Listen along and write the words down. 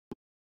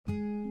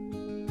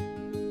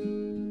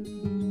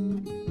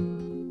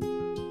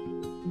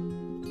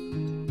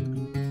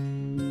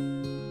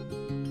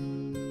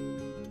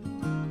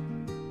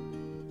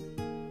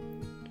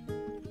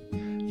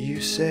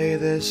say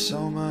there's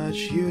so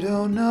much you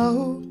don't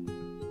know.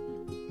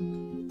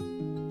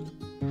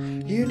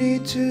 You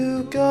need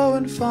to go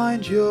and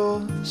find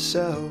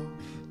yourself.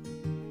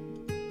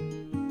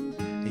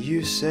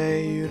 You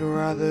say you'd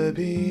rather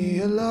be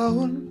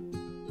alone,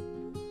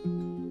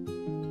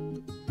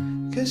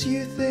 'cause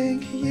you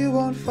think you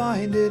won't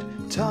find it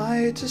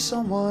tied to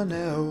someone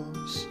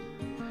else.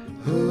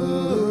 Who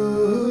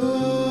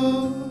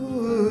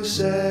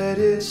said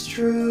it's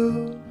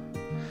true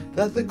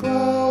that the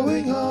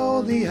growing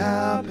only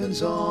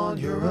happens on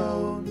your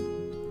own?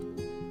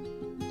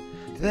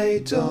 They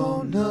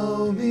don't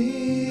know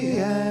me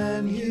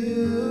and you.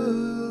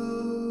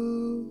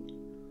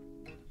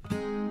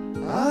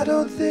 I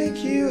don't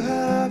think you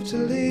have to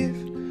leave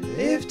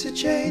if to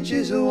change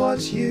is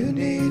what you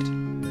need.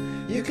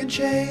 You can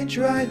change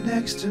right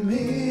next to me.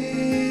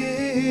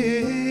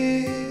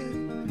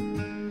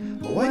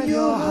 When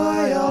you're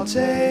high, I'll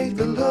take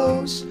the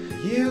lows.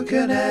 You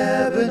can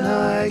ebb and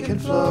I can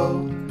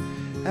flow,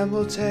 and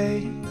we'll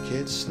take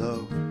it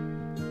slow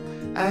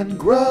and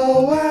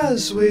grow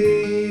as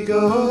we go.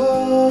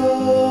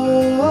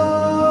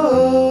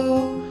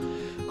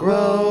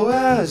 Grow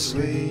as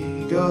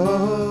we go.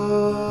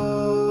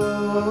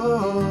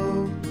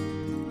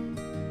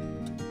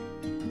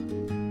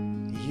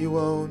 You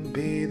won't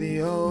be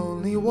the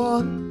only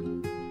one.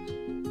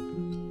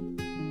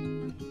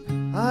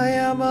 I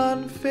am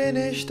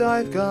unfinished,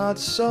 I've got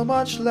so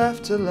much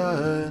left to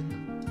learn.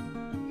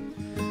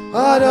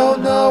 I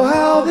don't know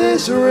how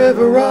this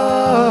river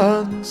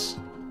runs,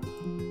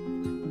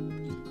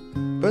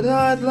 but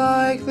I'd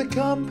like the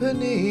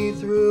company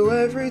through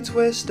every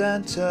twist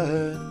and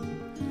turn.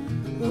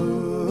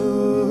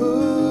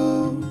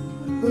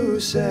 Who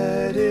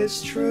said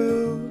it's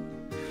true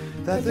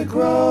that the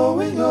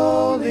growing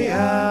only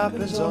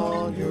happens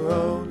on your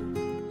own?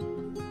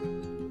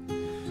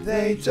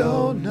 They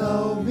don't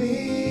know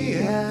me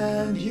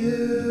and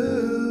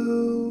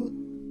you.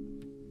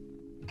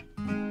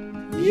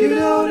 You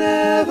don't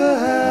ever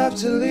have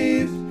to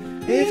leave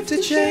if to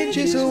change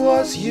is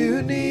what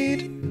you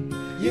need.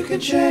 You can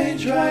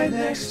change right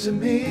next to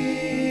me.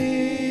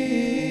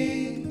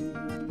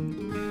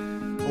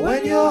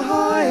 When you're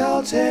high,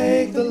 I'll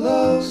take the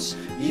lows.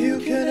 You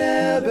can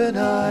ebb and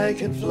I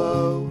can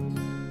flow,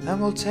 and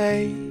we'll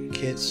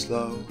take it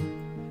slow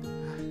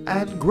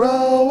and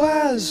grow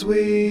as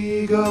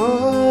we go.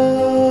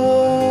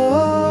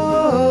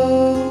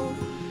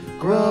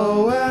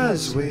 Grow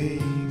as we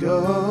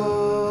go.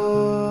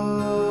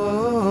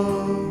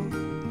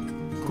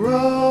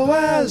 Grow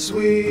as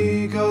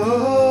we go.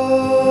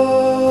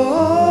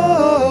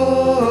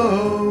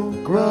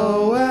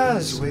 Grow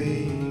as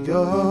we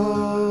go.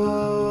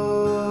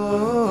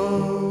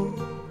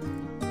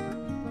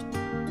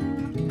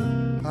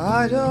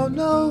 I don't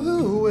know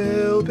who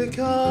we'll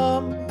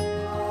become.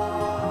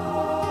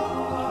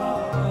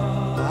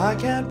 I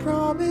can't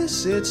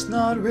promise, it's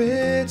not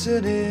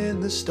written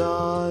in the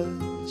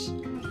stars,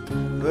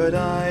 but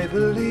I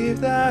believe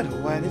that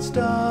when it's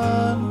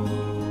done,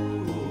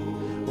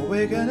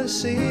 we're gonna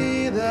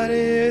see that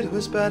it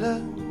was better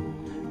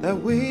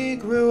that we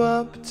grew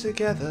up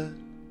together.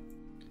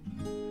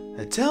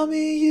 Tell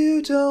me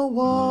you don't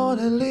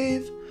wanna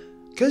leave,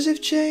 'cause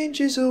if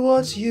change is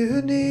what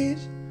you need,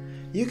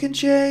 you can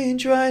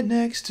change right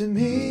next to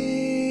me.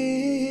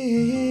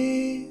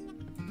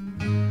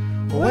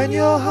 When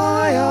you're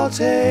high, I'll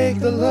take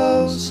the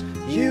lows.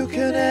 You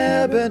can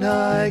ebb and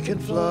I can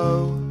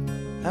flow,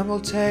 and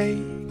we'll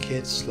take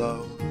it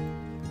slow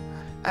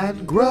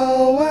and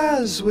grow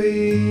as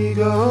we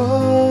go.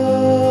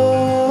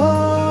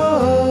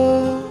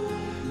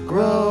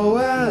 Grow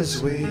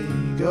as we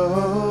go.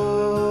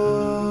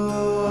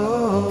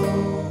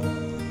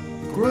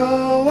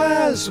 Grow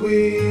as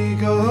we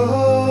go.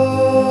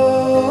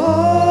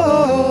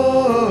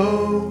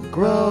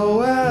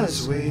 Grow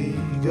as we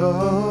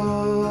go.